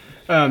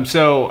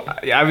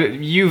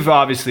 You've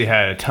obviously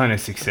had a ton of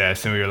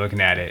success, and we were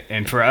looking at it.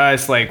 And for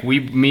us, like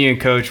me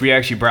and Coach, we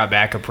actually brought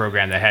back a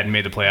program that hadn't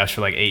made the playoffs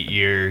for like 8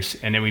 years,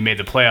 and then we made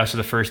the playoffs for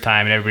the first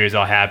time, and everybody was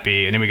all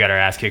happy. And then we got our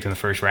ass kicked in the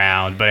first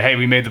round, but hey,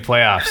 we made the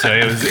playoffs, so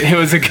it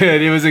was a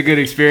good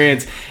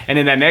experience. And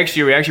then that next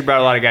year, we actually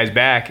brought a lot of guys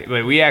back,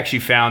 but we actually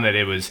found that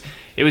it was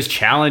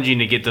challenging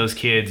to get those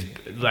kids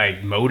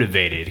like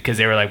motivated, because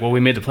they were like, well, we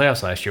made the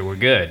playoffs last year, we're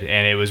good.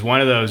 And it was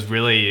one of those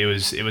really, it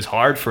was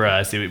hard for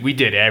us. We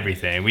did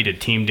everything. We did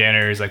team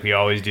dinners like we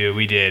always do.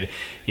 We did,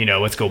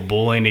 let's go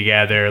bowling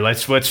together.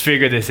 Let's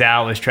figure this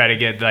out. Let's try to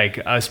get like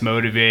us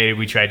motivated.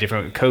 We tried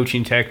different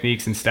coaching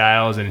techniques and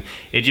styles, and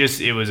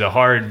it was a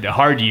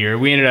hard year.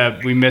 We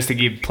missed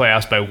the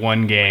playoffs by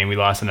one game. We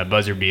lost on a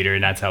buzzer beater,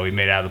 and that's how we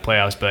made it out of the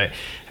playoffs. But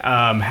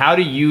how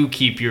do you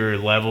keep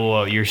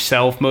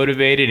yourself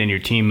motivated and your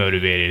team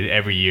motivated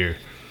every year?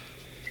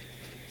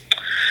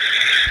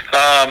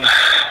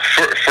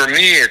 For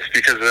me, it's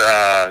because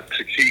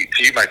to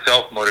keep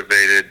myself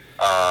motivated,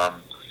 I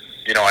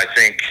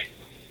think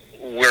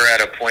we're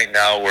at a point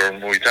now where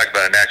when we talk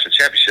about a national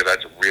championship,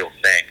 that's a real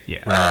thing.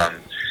 Yeah.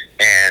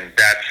 And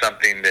that's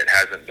something that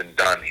hasn't been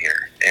done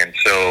here. And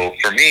so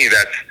for me,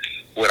 that's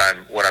what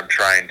I'm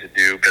trying to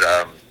do.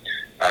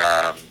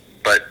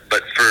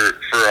 But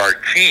for our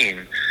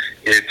team,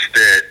 it's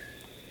that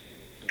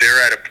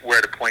we're at a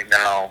point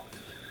now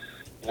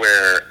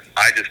where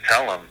I just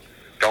tell them,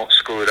 don't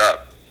screw it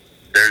up.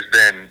 There's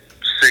been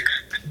 6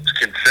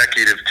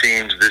 consecutive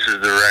teams. This is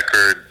the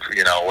record,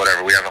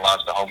 whatever. We haven't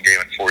lost a home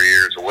game in 4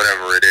 years or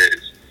whatever it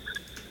is.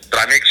 But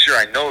I make sure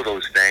I know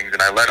those things,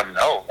 and I let them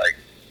know, like,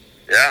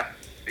 yeah,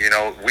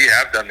 we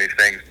have done these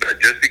things,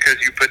 but just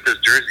because you put this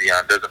jersey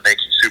on doesn't make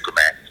you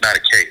Superman. It's not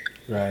a cape.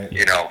 Right.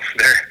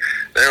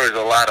 There was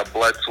a lot of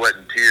blood, sweat,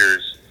 and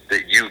tears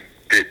that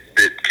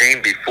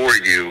came before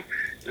you,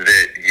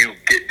 that you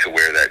get to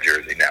wear that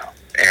jersey now,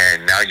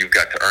 and now you've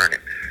got to earn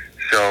it.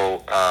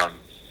 So,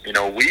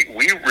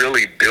 we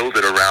really build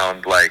it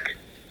around like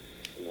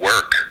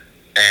work,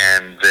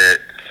 and that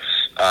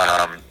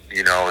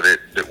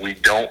that we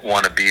don't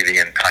want to be the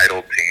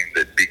entitled team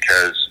that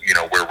because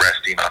we're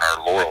resting on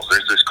our laurels.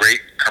 There's this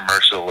great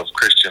commercial of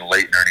Christian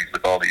Laettner, and he's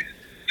with all these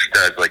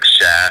studs like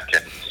Shaq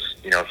and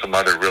some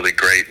other really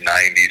great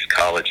 90s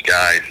college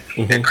guys.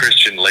 Mm-hmm. And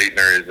Christian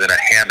Laettner is in a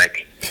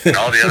hammock, and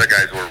all the other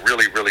guys were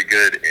really, really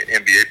good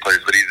NBA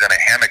players, but he's in a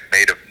hammock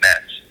made of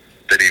nets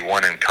that he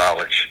won in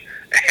college.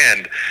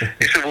 And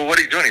he said, well, what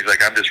are you doing? He's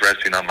like, I'm just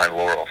resting on my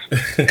laurels.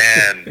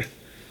 And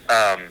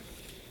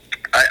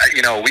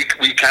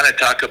we kind of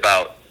talk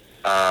about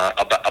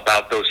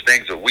those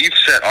things, but we've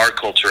set our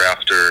culture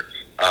after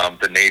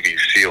the Navy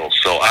SEALs.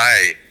 So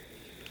I've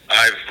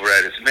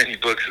read as many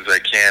books as I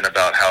can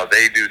about how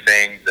they do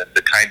things and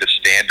the kind of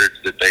standards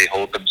that they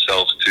hold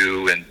themselves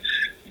to, and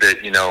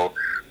that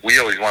we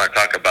always want to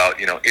talk about.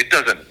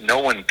 No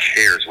one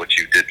cares what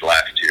you did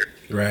last year.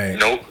 Right.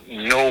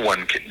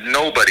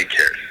 Nobody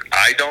cares.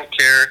 I don't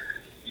care.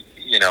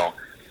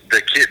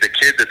 The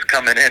kid that's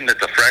coming in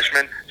that's a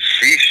freshman,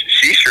 she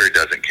sure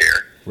doesn't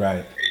care.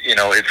 Right.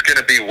 It's going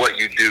to be what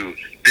you do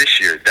this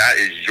year. That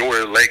is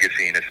your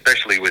legacy, and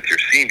especially with your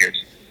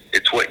seniors,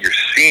 it's what your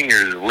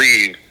seniors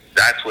leave.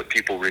 That's what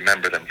people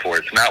remember them for.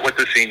 It's not what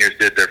the seniors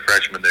did their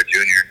freshman, their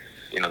junior,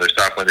 their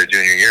sophomore, their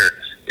junior year.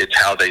 It's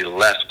how they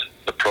left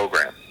the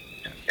program.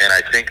 And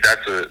I think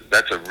that's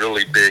a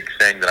really big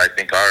thing that I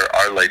think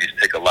our ladies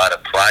take a lot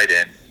of pride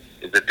in,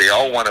 is that they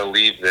all want to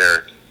leave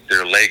their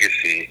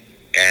legacy,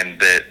 and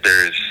that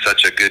there's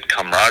such a good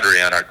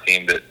camaraderie on our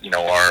team that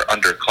our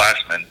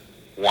underclassmen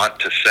want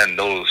to send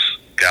those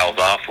gals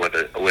off with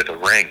a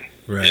ring.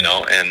 Right. And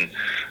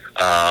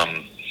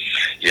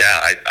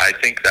I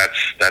think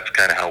that's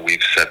kind of how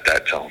we've set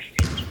that tone.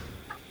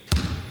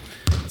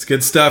 It's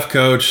good stuff,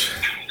 Coach.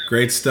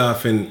 Great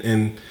stuff,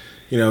 and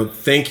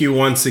thank you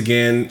once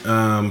again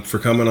for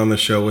coming on the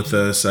show with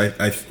us. Like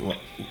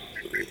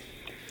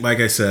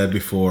I said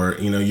before,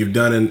 you've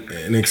done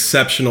an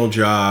exceptional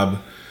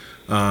job.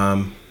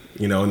 In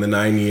the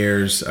 9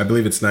 years, I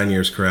believe it's 9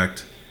 years,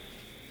 correct?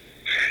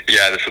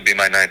 Yeah, this will be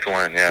my 9th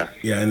one. Yeah.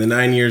 Yeah, in the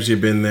 9 years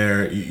you've been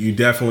there, you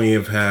definitely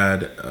have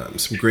had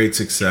some great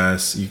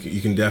success.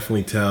 You can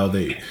definitely tell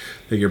that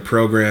your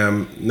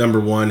program, number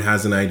one,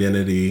 has an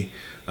identity,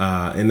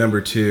 and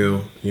number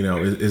two,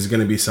 is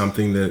going to be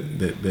something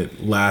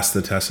that lasts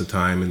the test of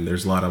time, and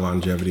there's a lot of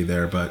longevity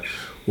there. But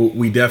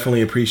we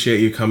definitely appreciate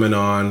you coming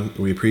on.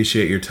 We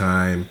appreciate your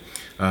time.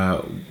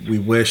 We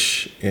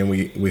wish and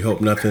we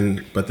hope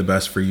nothing but the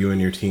best for you and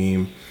your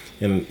team.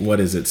 And what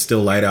is it?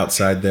 Still light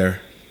outside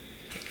there?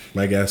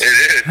 my guess. It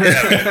is,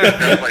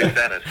 yeah. Like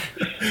tennis.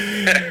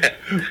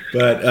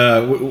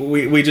 But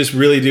we just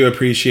really do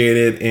appreciate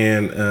it,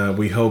 and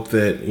we hope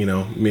that,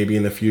 maybe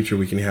in the future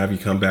we can have you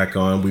come back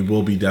on. We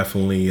will be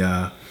definitely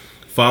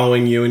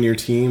following you and your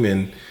team,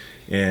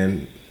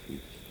 and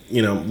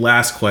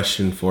last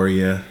question for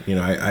you.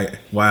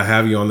 While I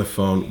have you on the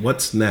phone,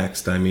 what's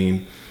next? I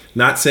mean,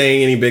 not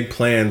saying any big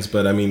plans,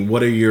 but I mean,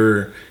 what are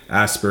your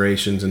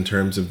aspirations in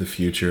terms of the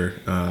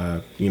future?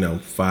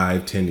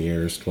 5, 10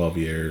 years, 12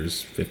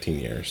 years, 15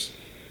 years.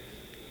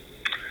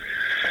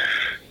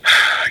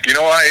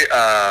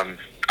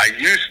 I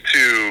used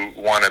to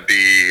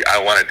I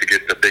wanted to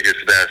get the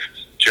biggest, best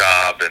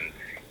job and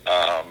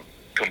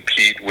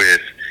compete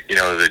with,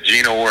 the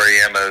Gino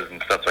Oriemas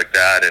and stuff like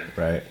that. And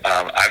right.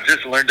 I've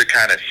just learned to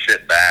kind of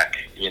sit back,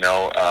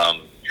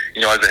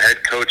 as a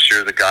head coach,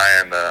 you're the guy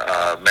on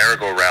the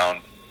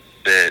merry-go-round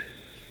that,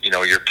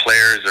 your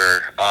players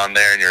are on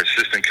there and your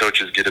assistant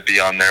coaches get to be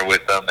on there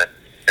with them. And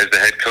as the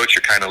head coach,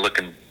 you're kind of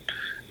looking,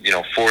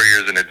 4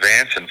 years in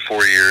advance and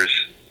 4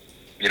 years,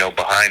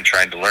 behind,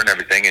 trying to learn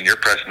everything, and you're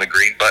pressing the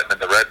green button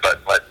and the red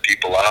button, letting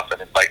people off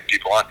and inviting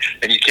people on,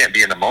 and you can't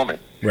be in the moment.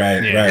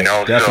 Right, right.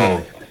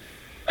 Definitely.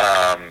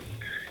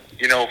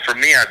 So, for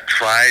me, I've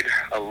tried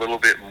a little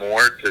bit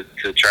more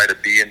to try to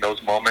be in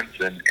those moments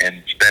and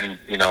spend,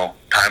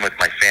 time with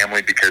my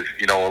family, because,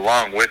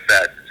 along with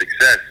that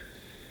success,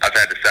 I've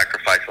had to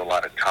sacrifice a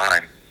lot of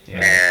time.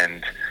 Yeah.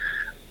 And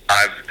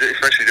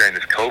especially during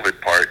this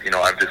COVID part,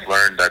 I've just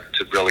learned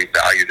to really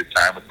value the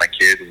time with my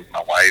kids and with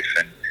my wife.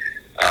 And,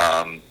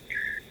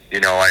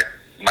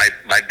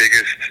 my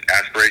biggest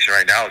aspiration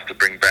right now is to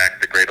bring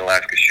back the Great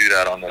Alaska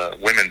Shootout on the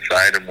women's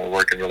side, and we're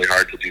working really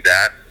hard to do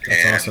that.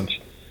 That's awesome.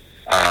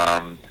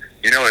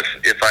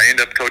 If I end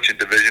up coaching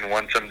Division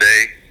I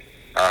someday,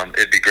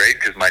 it'd be great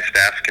because my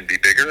staff can be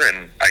bigger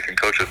and I can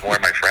coach with more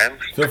of my friends.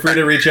 Feel free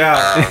to reach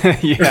out.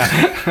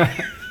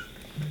 Yeah.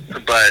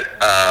 But,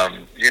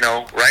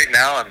 right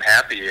now I'm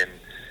happy, and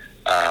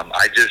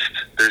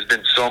there's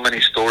been so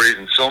many stories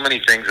and so many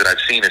things that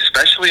I've seen,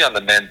 especially on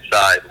the men's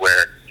side,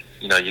 where,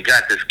 you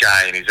got this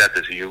guy and he's at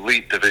this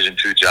elite Division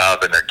II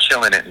job and they're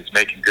killing it and he's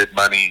making good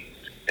money,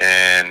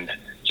 and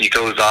he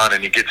goes on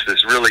and he gets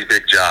this really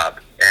big job,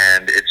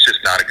 and it's just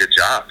not a good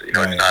job.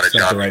 Right. It's not a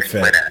job right you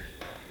can win at.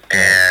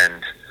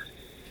 And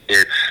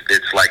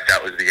it's like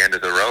that was the end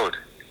of the road.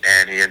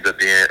 And he ends up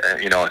being,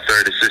 a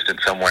third assistant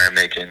somewhere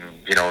making,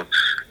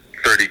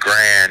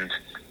 $30,000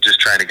 just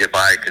trying to get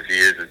by, because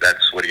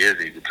that's what he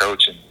is. He's a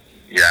coach, and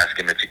you ask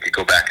him if he could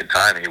go back in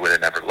time, and he would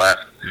have never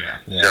left.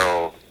 Yeah.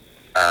 So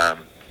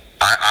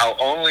I'll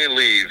only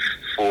leave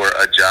for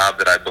a job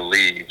that I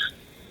believe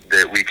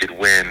that we could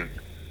win,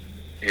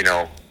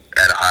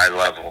 at a high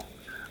level.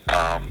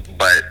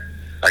 But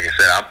like I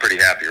said, I'm pretty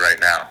happy right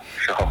now.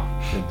 So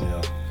good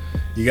deal.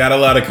 You got a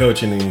lot of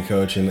coaching in you,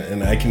 Coach,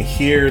 and I can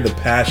hear the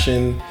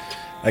passion.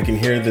 I can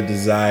hear the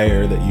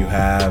desire that you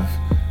have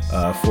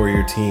for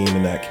your team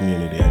and that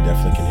community. I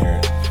definitely can hear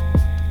it.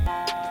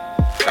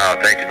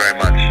 Thank you very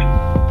much.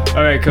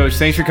 All right, Coach.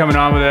 Thanks for coming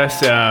on with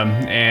us,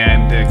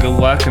 and good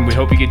luck. And we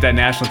hope you get that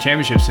national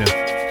championship soon. Hey,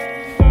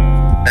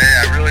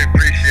 I really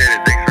appreciate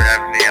it. Thanks for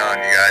having me on,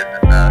 you guys,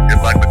 and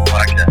good luck with the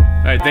podcast.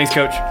 All right, thanks,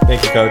 Coach.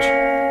 Thank you, Coach.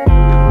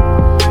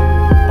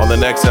 On the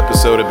next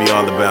episode of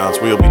Beyond the Bounce,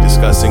 we'll be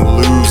discussing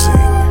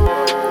losing.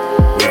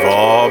 We've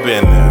all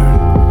been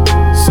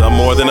there, some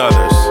more than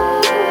others.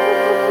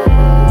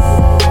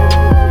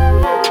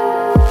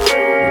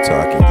 We're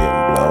talking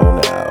getting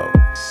blown out.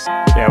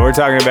 Yeah, we're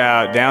talking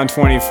about down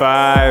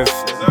 25.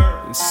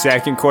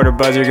 Second quarter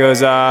buzzer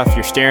goes off.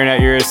 You're staring at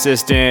your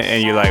assistant,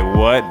 and you're like,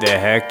 what the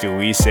heck do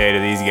we say to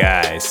these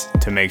guys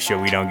to make sure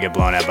we don't get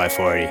blown out by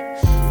 40?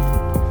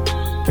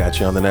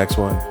 Got you on the next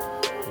one.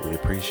 We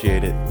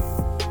appreciate it.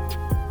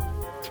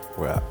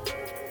 We're out.